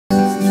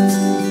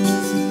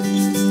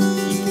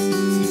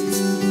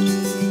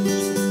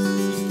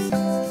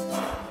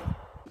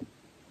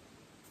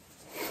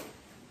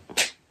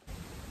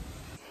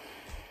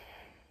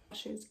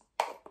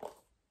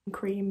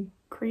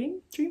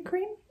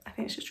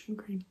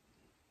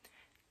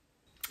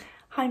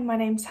Hi, my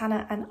name's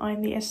Hannah and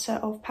I'm the editor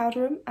of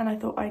Powder Room, and I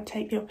thought I'd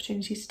take the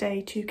opportunity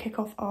today to kick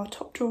off our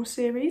top drawer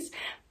series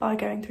by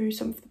going through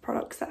some of the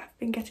products that have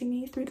been getting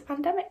me through the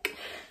pandemic.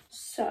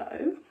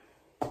 So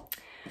I'm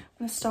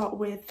going to start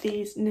with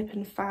these Nip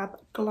and Fab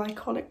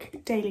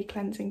glycolic daily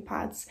cleansing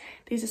pads.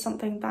 These are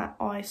something that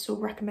I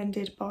saw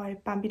recommended by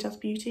Bambi Does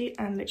Beauty,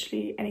 and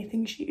literally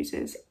anything she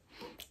uses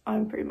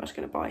I'm pretty much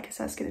going to buy because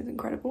her skin is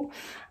incredible.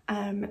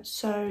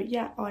 So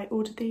yeah, I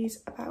ordered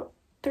these about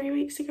 3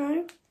 weeks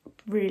ago.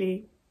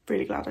 Really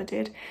glad I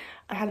did.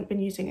 I hadn't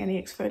been using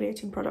any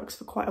exfoliating products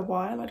for quite a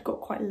while. I'd got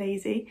quite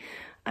lazy,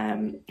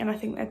 and I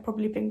think there'd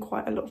probably been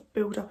quite a lot of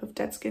build up of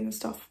dead skin and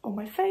stuff on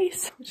my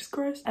face, which is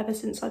gross. Ever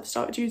since I've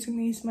started using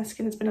these, my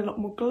skin has been a lot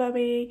more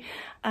glowy.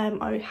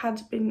 I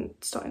had been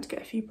starting to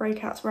get a few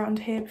breakouts around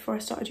here before I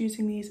started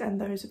using these, and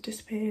those have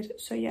disappeared.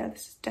 So yeah,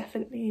 this is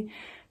definitely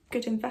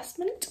good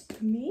investment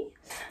for me.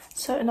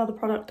 So another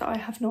product that I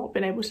have not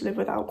been able to live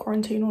without,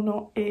 quarantine or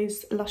not,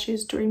 is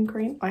Lush's Dream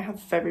Cream. I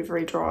have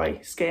very dry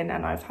skin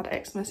and I've had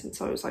eczema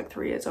since I was like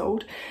 3 years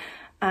old,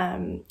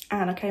 and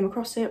I came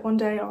across it one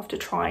day after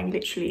trying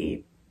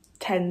literally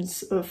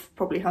tens of,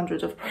 probably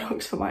hundreds of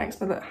products for my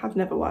eczema that have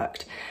never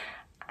worked,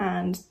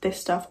 and this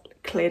stuff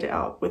cleared it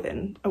up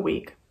within a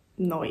week.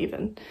 Not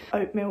even.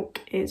 Oat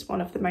milk is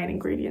one of the main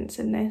ingredients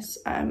in this,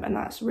 and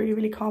that's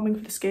really calming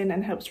for the skin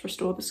and helps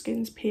restore the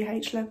skin's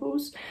pH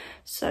levels,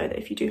 so that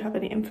if you do have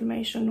any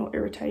inflammation or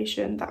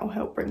irritation, that will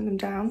help bring them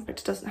down.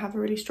 It doesn't have a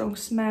really strong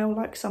smell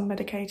like some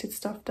medicated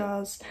stuff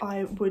does.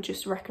 I would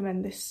just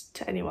recommend this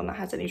to anyone that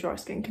has any dry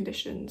skin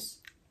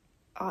conditions.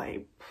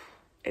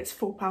 It's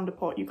 £4 a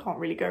pot, you can't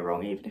really go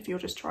wrong even if you're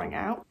just trying it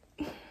out.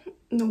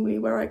 Normally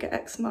where I get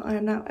eczema, I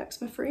am now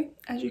eczema free,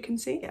 as you can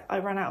see. Yeah, I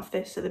ran out of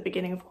this at the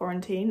beginning of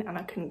quarantine and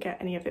I couldn't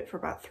get any of it for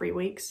about 3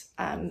 weeks,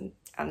 and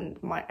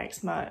my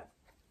eczema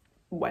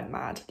went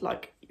mad.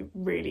 Like, it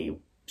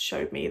really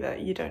showed me that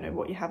you don't know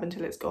what you have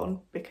until it's gone,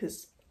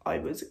 because I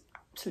was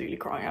absolutely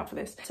crying out for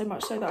this. So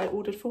much so that I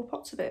ordered 4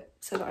 pots of it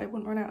so that I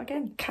wouldn't run out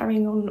again.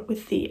 Carrying on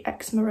with the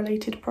eczema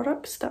related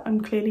products that I'm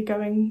clearly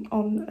going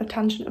on a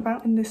tangent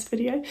about in this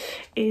video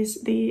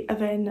is the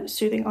Avène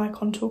Soothing Eye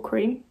Contour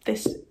Cream.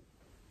 This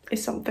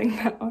is something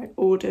that I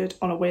ordered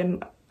on a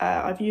whim.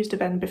 I've used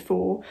Avène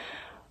before,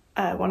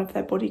 one of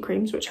their body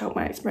creams, which helped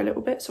my eczema a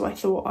little bit, so I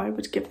thought I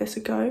would give this a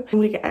go. I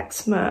normally get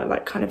eczema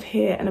like kind of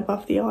here and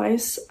above the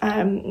eyes,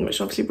 which is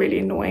obviously really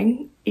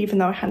annoying. Even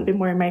though I hadn't been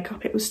wearing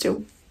makeup, it was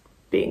still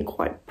being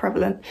quite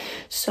prevalent.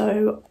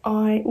 So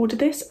I ordered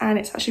this and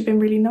it's actually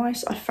been really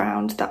nice. I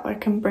found that I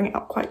can bring it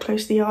up quite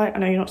close to the eye. I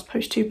know you're not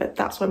supposed to, but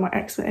that's where my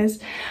eczema is.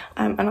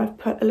 And I've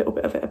put a little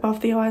bit of it above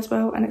the eye as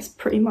well, and it's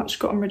pretty much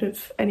gotten rid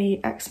of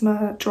any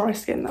eczema, dry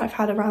skin that I've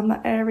had around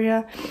that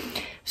area.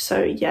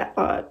 So yeah,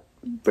 I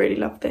really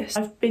love this.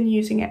 I've been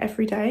using it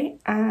every day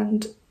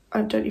and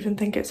I don't even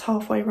think it's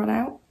halfway run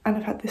out, and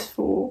I've had this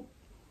for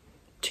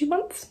 2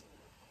 months,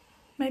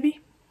 maybe.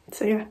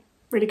 So yeah,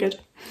 really good.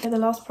 And the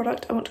last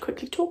product I want to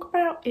quickly talk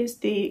about is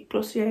the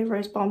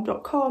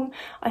GlossierRoseBalm.com.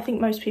 I think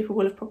most people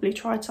will have probably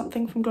tried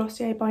something from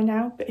Glossier by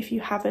now, but if you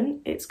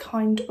haven't, it's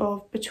kind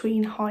of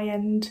between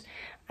high-end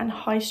and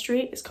high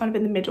street. It's kind of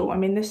in the middle. I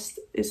mean, this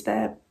is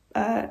their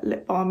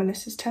lip balm and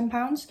this is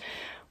 £10,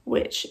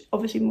 which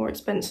obviously more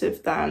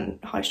expensive than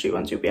high street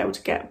ones you'll be able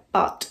to get,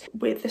 but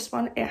with this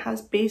one it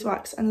has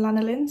beeswax and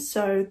lanolin,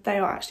 so they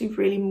are actually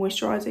really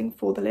moisturising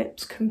for the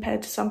lips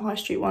compared to some high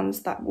street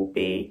ones that will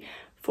be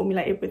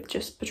formulated with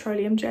just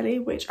petroleum jelly,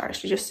 which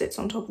actually just sits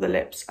on top of the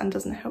lips and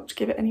doesn't help to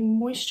give it any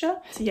moisture.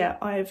 So yeah,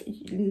 I've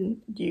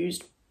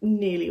used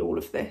nearly all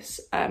of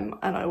this, and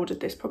I ordered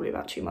this probably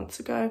about 2 months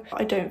ago.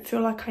 I don't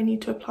feel like I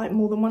need to apply it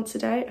more than once a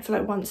day. I feel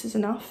like once is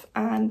enough,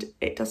 and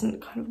it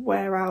doesn't kind of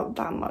wear out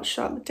that much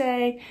throughout the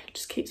day. It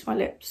just keeps my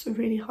lips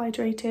really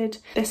hydrated.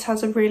 This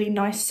has a really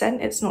nice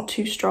scent. It's not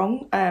too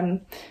strong.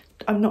 I'm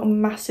not a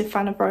massive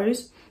fan of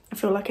rose. I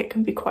feel like it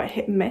can be quite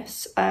hit and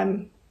miss.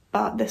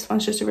 But this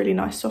one's just a really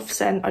nice soft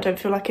scent. I don't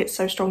feel like it's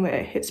so strong that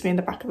it hits me in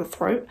the back of the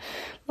throat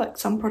like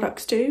some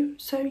products do.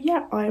 So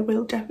yeah, I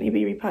will definitely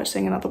be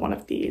repurchasing another one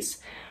of these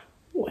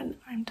when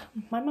I'm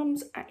done. My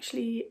mum's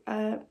actually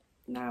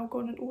now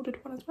gone and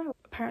ordered one as well.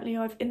 Apparently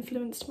I've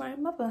influenced my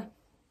own mother.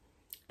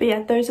 But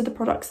yeah, those are the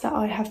products that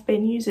I have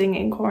been using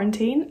in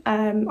quarantine.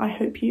 I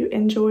hope you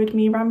enjoyed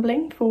me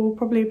rambling for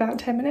probably about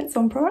 10 minutes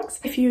on products.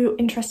 If you're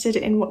interested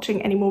in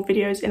watching any more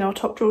videos in our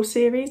top drawer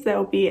series, there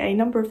will be a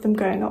number of them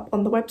going up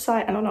on the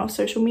website and on our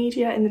social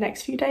media in the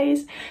next few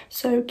days.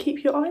 So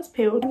keep your eyes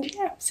peeled, and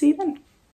yeah, see you then.